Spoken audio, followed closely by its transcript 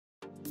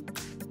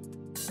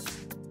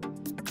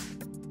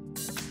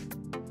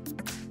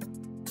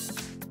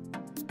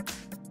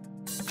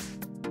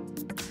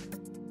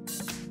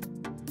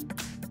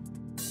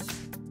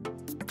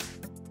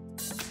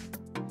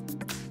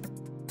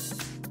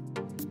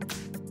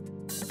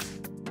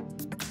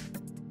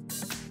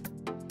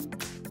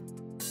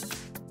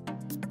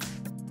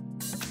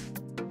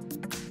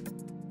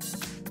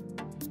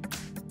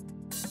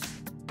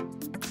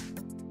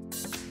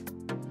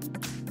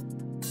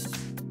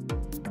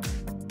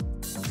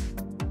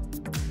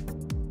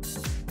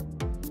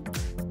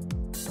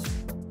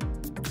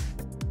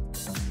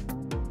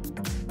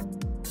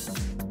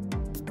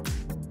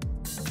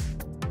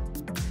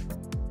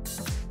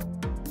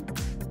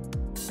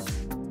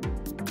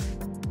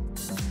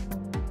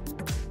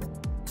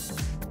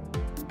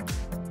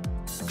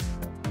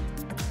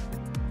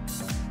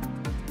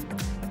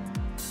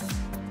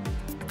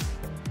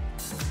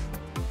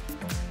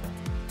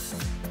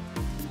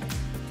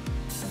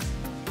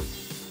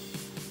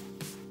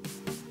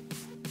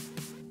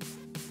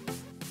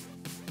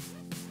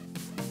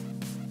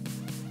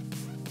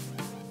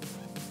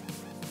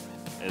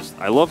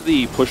I love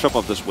the push-up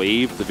of this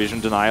wave, the vision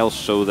denial,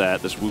 so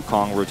that this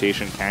Wukong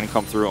rotation can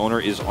come through. Owner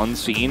is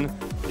unseen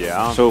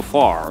so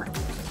far.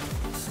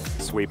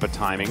 Sweeper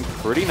timing,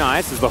 pretty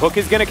nice, as the hook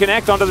is going to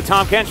connect onto the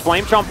Tahm Kench.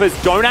 Flame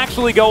Chompers don't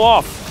actually go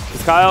off,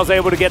 as Kyle's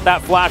able to get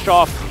that flash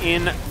off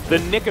in the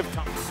nick of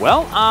time.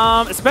 Well,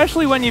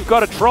 especially when you've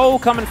got a troll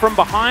coming from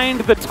behind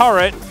the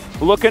turret,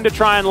 looking to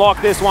try and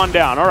lock this one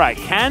down. All right,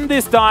 can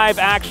this dive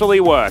actually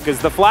work?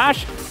 As the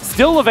flash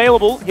still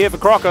available here for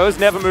Crocos.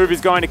 Never Move is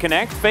going to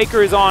connect.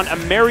 Faker is on a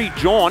merry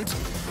jaunt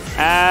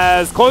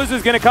as Clozer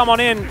is going to come on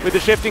in with the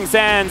shifting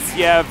sands.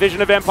 Yeah,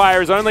 Vision of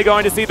Empire is only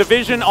going to see the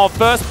vision of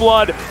First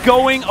Blood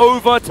going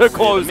over to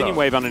Clozer. Minion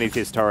wave underneath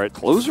his turret.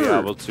 Clozer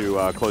able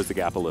to close the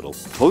gap a little.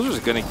 Clozer's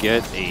going to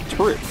get a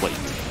turret plate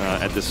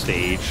at this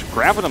stage.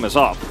 Gravitum is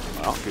up.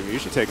 Well,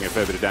 Gumushi taking a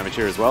fair bit of damage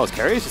here as well, as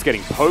Carrier is just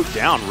getting poked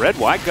down.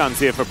 Red-white guns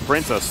here for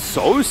Prince are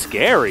so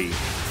scary.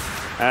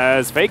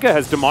 As Faker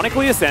has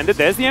demonically ascended.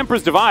 There's the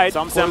Emperor's Divide.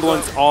 Some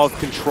semblance of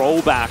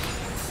control back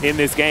in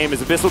this game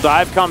as Abyssal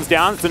Dive comes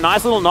down. It's a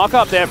nice little knock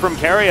up there from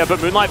Carrier,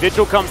 but Moonlight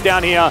Vigil comes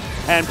down here,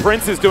 and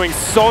Prince is doing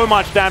so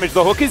much damage.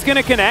 The hook is going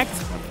to connect.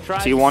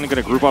 T1 going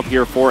to group up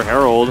here for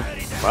Herald.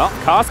 Well,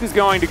 Cask is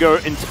going to go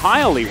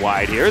entirely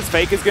wide here as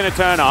Faker's going to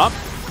turn up.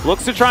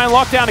 Looks to try and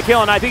lock down a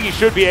kill, and I think he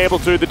should be able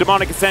to. The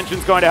Demonic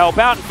Ascension's going to help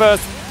out. And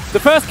the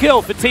first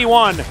kill for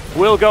T1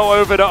 will go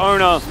over to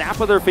Owner. Snap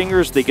of their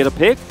fingers, they get a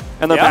pick,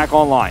 and they're back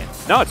online.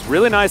 No, it's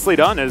really nicely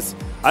done, as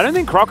I don't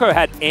think Croco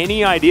had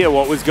any idea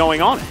what was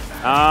going on.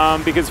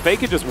 Because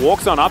Faker just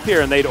walks on up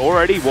here, and they'd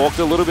already walked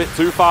a little bit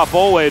too far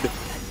forward.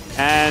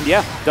 And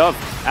yeah, Dove,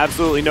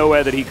 absolutely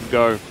nowhere that he could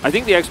go. I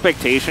think the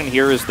expectation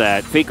here is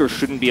that Faker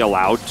shouldn't be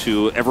allowed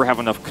to ever have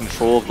enough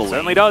control of the lane.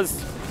 Certainly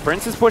does.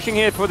 Prince is pushing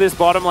here for this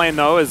bottom lane,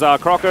 though, as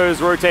Croco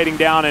is rotating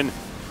down, and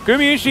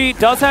Gumushi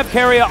does have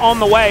Carrier on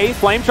the way.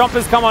 Flame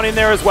Chompers come on in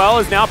there as well,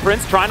 as now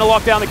Prince trying to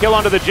lock down the kill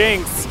onto the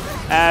Jinx,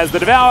 as the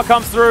Devour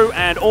comes through,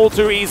 and all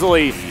too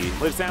easily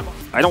lives Sample.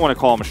 I don't want to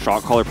call him a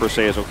shot caller per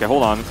se. It's okay,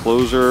 hold on.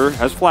 Clozer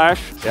has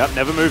flash. Yep,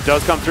 Never Move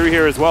does come through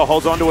here as well.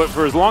 Holds onto it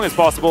for as long as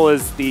possible,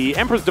 as the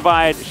Emperor's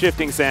Divide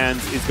shifting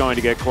sands is going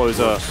to get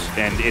Clozer.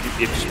 And it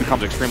just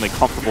becomes extremely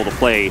comfortable to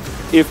play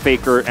if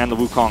Faker and the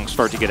Wukong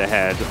start to get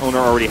ahead. Owner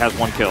already has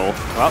one kill.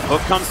 Well,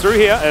 hook comes through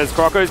here as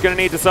Croco is going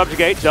to need to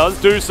subjugate. Does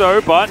do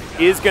so, but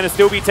is going to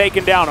still be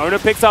taken down. Owner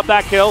picks up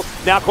that kill.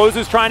 Now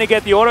Clozer's trying to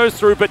get the autos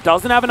through, but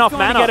doesn't have enough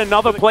mana to get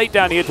another plate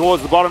down here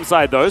towards the bottom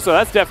side, though. So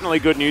that's definitely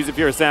good news if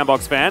you're a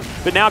Sandbox fan.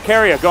 But now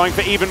Carrier going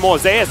for even more.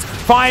 Zeus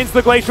finds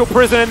the Glacial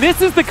Prison, and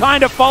this is the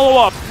kind of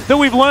follow-up that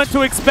we've learned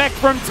to expect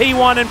from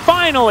T1, and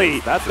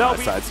finally, that's a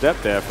nice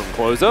sidestep there from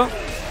Clozer,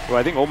 who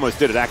I think almost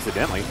did it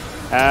accidentally.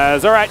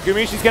 As, all right,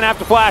 Gumushi's going to have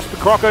to flash, but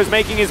Croco's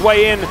making his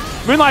way in.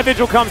 Moonlight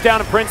Vigil comes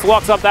down, and Prince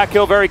locks up that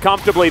kill very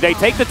comfortably. They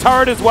take the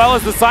turret as well,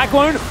 as the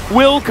Cyclone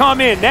will come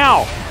in.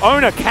 Now,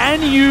 Owner,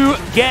 can you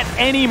get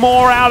any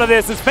more out of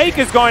this? As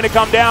Faker's going to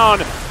come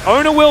down.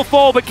 Owner will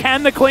fall, but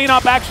can the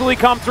cleanup actually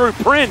come through?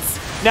 Prince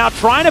now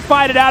trying to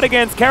fight it out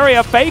against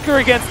Carrier. Faker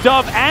against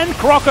Dove and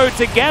Croco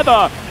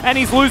together, and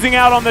he's losing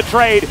out on the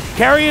trade.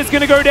 Carrier's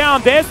going to go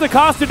down. There's the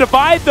cast to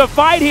divide the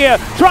fight here.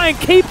 Try and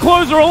keep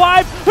Clozer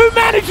alive, who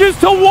manages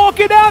to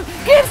walk it out.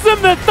 Gives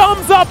him the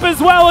thumbs up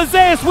as well, as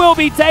Zeus will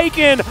be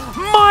taken.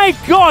 My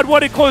God, what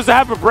did Clozer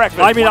have for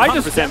breakfast? I mean,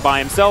 100% by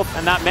himself,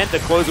 and that meant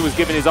that Clozer was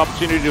given his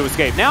opportunity to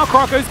escape. Now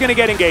Croco's going to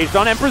get engaged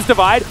on Emperor's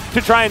Divide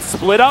to try and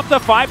split up the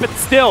fight, but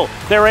still,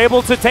 they're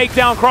able to take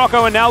down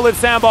Croco, and now Live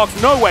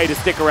Sandbox no way to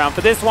stick around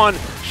for this one.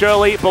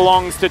 Surely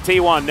belongs to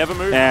T1. Never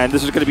Move. And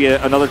this is going to be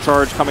another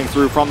charge coming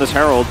through from this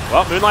Herald.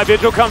 Well, Moonlight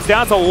Vigil comes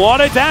down. It's a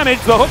lot of damage.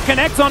 The hook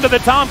connects onto the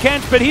Tahm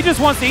Kench, but he just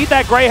wants to eat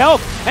that gray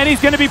health, and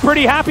he's going to be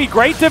pretty happy.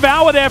 Great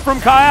Devour there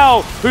from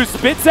Kyle, who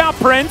spits out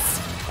Prince.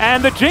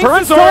 And the Jinx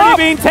is already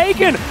being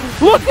taken.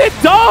 Look at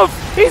Dove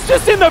He's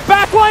just in the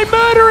back line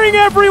murdering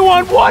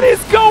everyone. What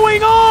is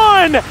going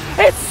on?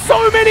 It's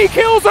so many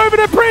kills over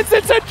to Prince.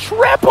 It's a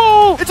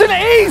triple. It's an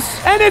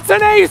ace. And it's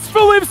an ace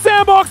for Liv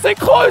Sandbox. And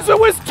Clozer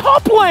was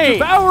top lane.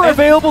 Devour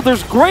available.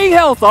 There's great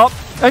health up.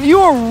 And you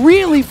are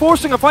really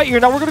forcing a fight here.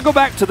 Now we're going to go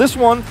back to this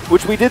one,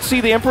 which we did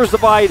see the Emperor's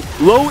Divide.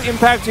 Low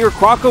impact here.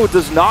 Croco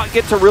does not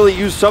get to really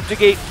use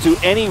Subjugate to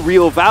any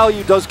real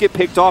value. Does get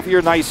picked off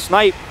here. Nice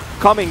snipe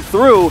coming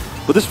through.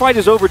 But this fight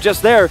is over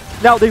just there.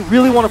 Now they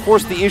really want to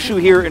force the issue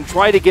here and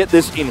try to get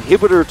this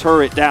inhibitor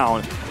turret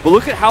down. But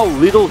look at how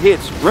little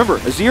hits. Remember,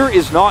 Azir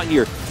is not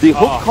here. The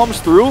hook comes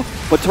through,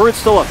 but turret's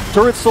still up.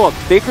 Turret's still up.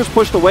 Faker's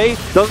pushed away.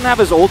 Doesn't have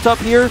his ult up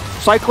here.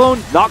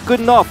 Cyclone, not good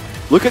enough.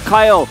 Look at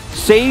Kyle.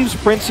 Saves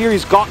Prince here.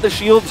 He's got the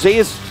shield.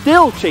 Zeus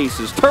still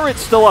chases.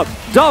 Turret's still up.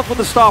 Duff with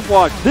the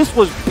stopwatch. This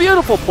was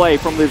beautiful play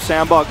from Liv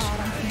Sandbox.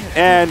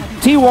 And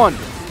T1,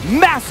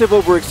 massive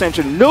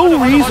overextension.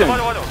 No reason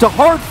to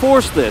hard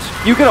force this.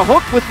 You get a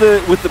hook with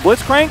the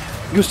Blitzcrank.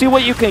 You see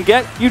what you can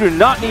get. You do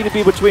not need to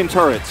be between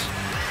turrets.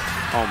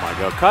 Oh my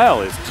god,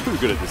 Kyle is too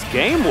good at this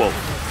game, Wolf.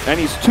 And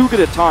he's too good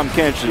at Tahm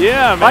Kench.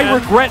 Yeah, man. I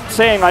regret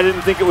saying I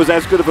didn't think it was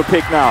as good of a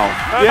pick now.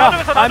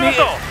 Yeah, I mean,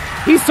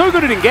 he's so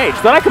good at engage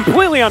that I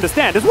completely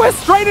understand. As we're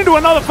straight into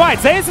another fight.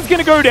 Zeus is going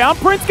to go down.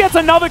 Prince gets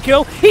another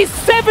kill. He's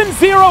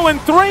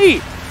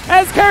 7-0-3.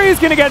 As Carry is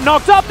going to get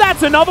knocked up.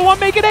 That's another one.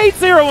 Make it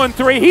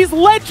 8-0-3. He's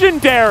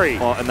legendary.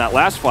 Well, in that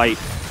last fight.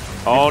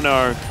 Oh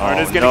no.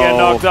 Ona's going to get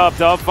knocked up.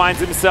 Dove finds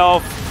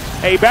himself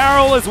a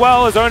barrel as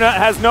well, as Ona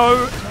has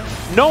no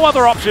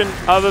other option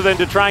other than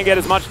to try and get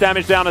as much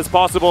damage down as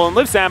possible. And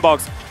Liv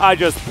Sandbox are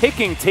just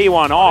picking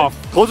T1 off.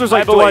 Clozer's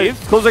like, do I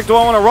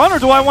want to run or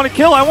do I want to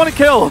kill? I want to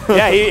kill.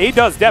 Yeah, he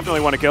does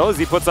definitely want to kill as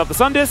he puts up the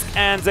Sun Disc,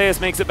 and Zeus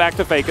makes it back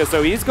to Faker,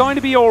 so he's going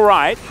to be all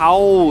right.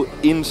 How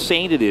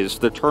insane it is,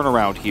 the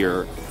turnaround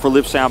here for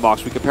Liv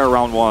Sandbox. We compare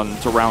round 1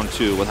 to round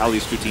 2 with how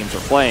these two teams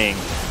are playing.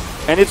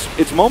 And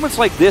it's moments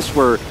like this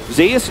where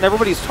Zeus and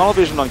everybody's tunnel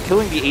vision on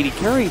killing the AD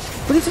carry,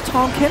 but it's a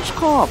Tahm Kench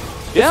comp.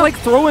 It's like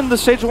throwing the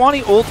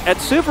Sejuani ult at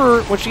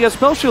Sivir when she has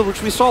Spell Shield,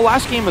 which we saw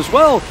last game as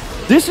well.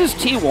 This is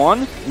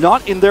T1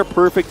 not in their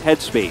perfect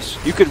headspace.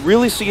 You could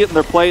really see it in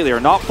their play. They are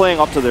not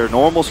playing up to their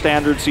normal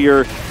standards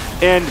here.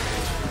 And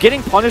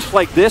getting punished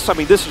like this, I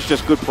mean, this is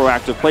just good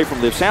proactive play from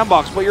Liv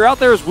Sandbox. But you're out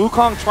there as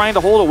Wukong trying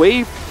to hold a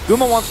wave.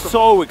 Guma wants to...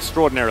 So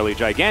extraordinarily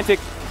gigantic.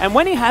 And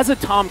when he has a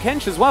Tahm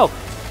Kench as well,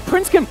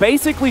 Prince can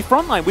basically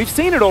frontline. We've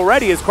seen it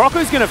already as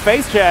Croco's going to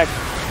face check.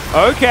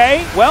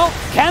 Okay, well,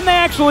 can they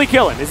actually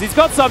kill him? As he's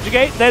got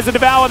Subjugate, there's a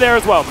Devour there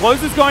as well.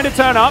 Clozer's going to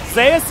turn up.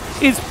 Zeus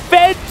is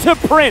fed to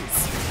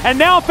Prince. And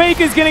now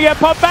Faker's going to get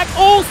popped back.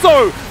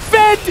 Also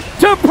fed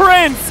to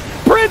Prince.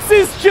 Prince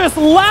is just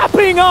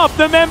lapping up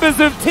the members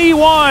of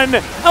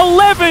T1.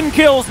 11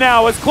 kills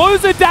now as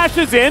Clozer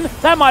dashes in.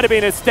 That might have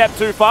been a step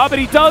too far, but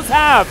he does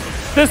have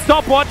the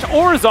stopwatch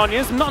or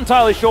Azonia's. I'm not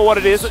entirely sure what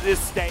it is at this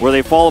stage. Where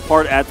they fall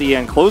apart at the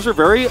end. Clozer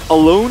very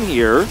alone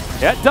here.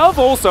 Yeah, Dove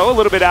also a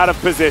little bit out of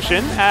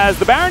position as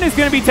the Baron is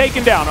going to be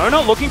taken down.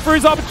 Ona looking for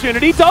his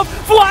opportunity. Dove,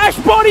 flash,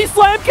 body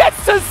slam,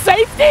 gets to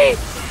safety.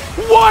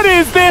 What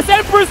is this?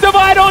 Emperor's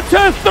Divide on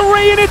turn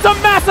 3, and it's a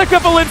massacre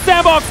for Liv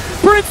Sandbox.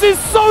 Prince is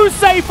so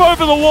safe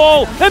over the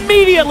wall.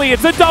 Immediately,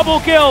 it's a double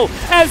kill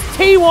as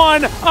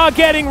T1 are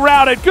getting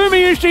routed.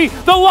 Gumayushi,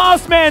 the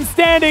last man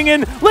standing,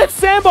 and Liv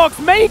Sandbox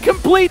may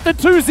complete the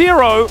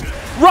 2-0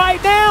 right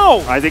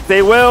now. I think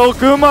they will.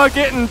 Guma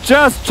getting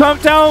just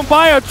chunked down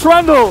by a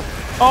Trundle.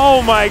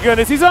 Oh my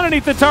goodness, he's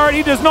underneath the turret.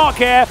 He does not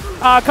care.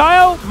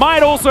 Kyle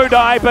might also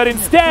die, but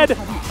instead,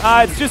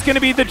 it's just going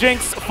to be the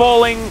Jinx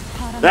falling.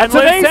 That's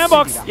an ace.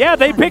 Sandbox, yeah,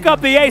 they pick up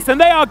the ace, and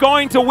they are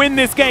going to win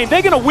this game.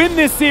 They're going to win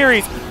this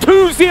series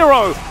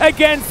 2-0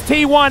 against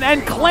T1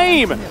 and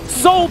claim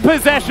sole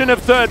possession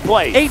of third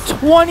place. A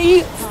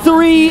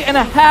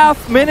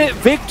 23.5-minute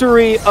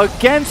victory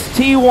against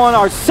T1,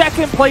 our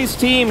second place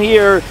team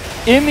here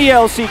in the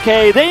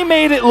LCK. They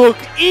made it look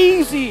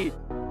easy.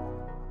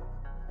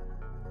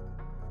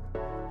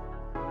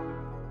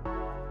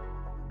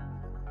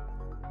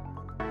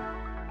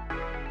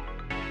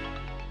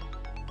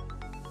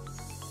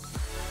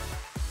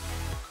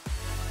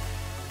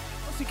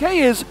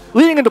 Is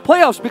leading into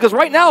playoffs because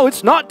right now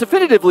it's not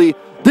definitively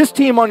this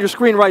team on your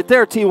screen right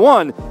there,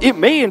 T1. It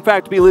may in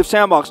fact be Liv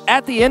Sandbox.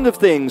 At the end of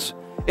things,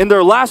 in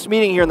their last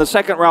meeting here in the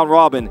second round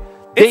robin,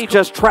 they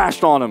just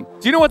trashed on them.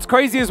 Do you know what's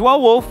crazy as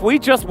well, Wolf? We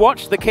just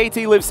watched the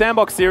KT Liv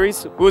Sandbox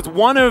series. It was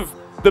one of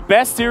the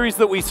best series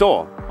that we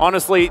saw,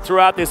 honestly,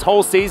 throughout this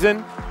whole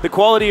season. The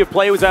quality of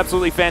play was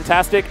absolutely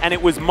fantastic, and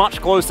it was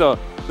much closer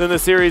than the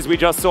series we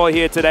just saw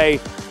here today.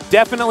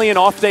 Definitely an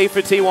off day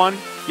for T1.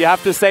 You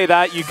have to say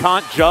that. You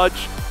can't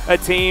judge a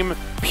team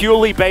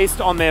purely based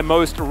on their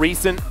most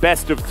recent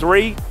best of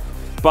 3,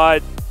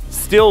 but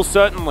still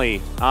certainly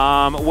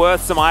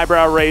worth some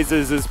eyebrow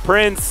raises as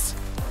Prince